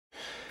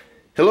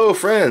Hello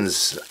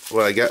friends,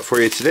 what I got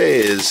for you today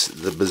is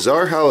the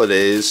Bizarre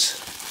Holidays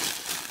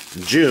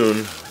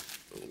June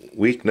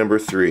week number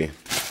 3.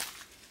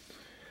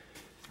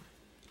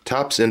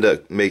 Topps end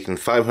up making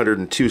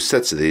 502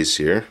 sets of these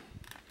here,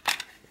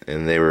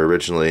 and they were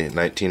originally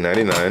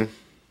 $19.99.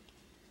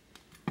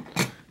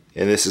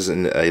 And this is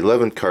an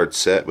 11 card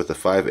set with the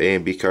 5 A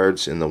and B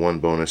cards and the 1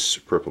 bonus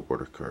purple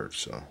border card.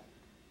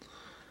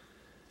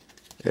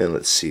 And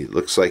let's see, it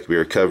looks like we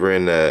are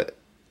covering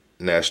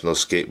National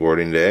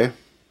Skateboarding Day,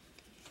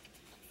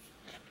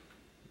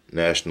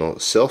 National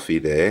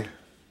Selfie Day,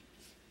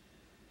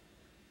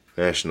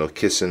 National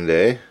Kissin'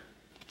 Day,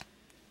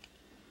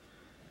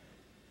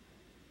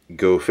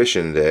 Go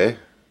Fishing Day,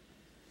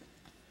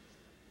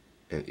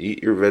 and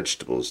Eat Your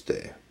Vegetables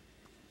Day.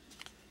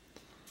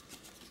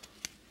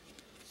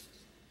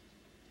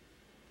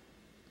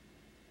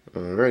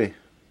 Alrighty,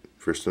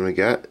 first one we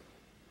got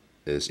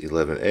is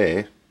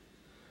 11A.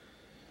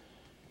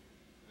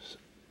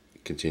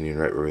 Continuing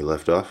right where we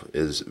left off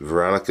is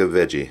Veronica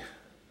Veggie.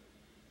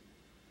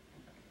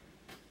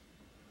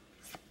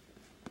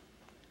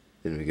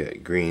 Then we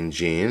got Green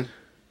Jean,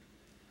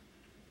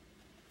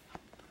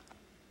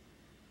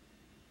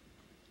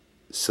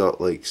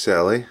 Salt Lake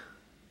Sally,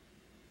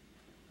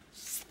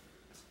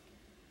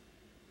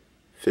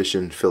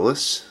 Fishin'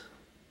 Phyllis,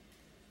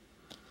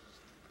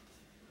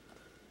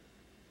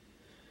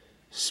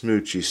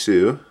 Smoochy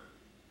Sue,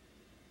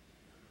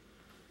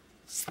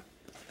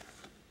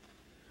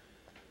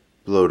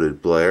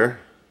 Bloated Blair,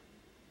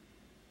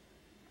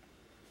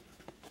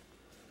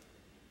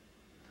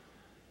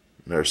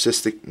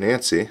 Narcissistic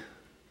Nancy,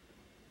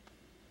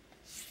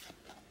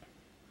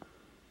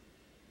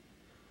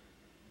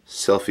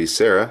 Selfie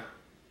Sarah,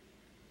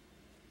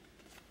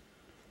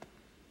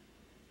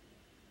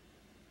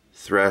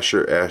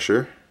 Thrasher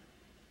Asher,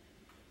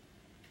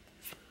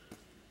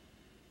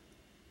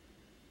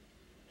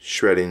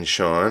 Shredding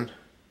Sean,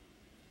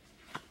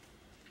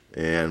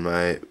 and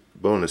my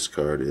bonus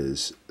card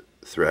is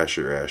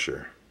Thrasher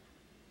Asher.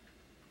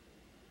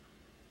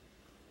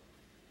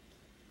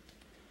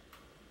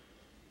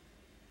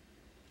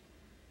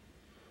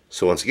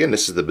 So once again,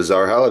 this is the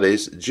Bizarre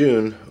Holidays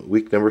June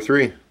week number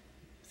 3.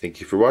 Thank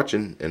you for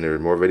watching, and there are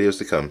more videos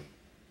to come.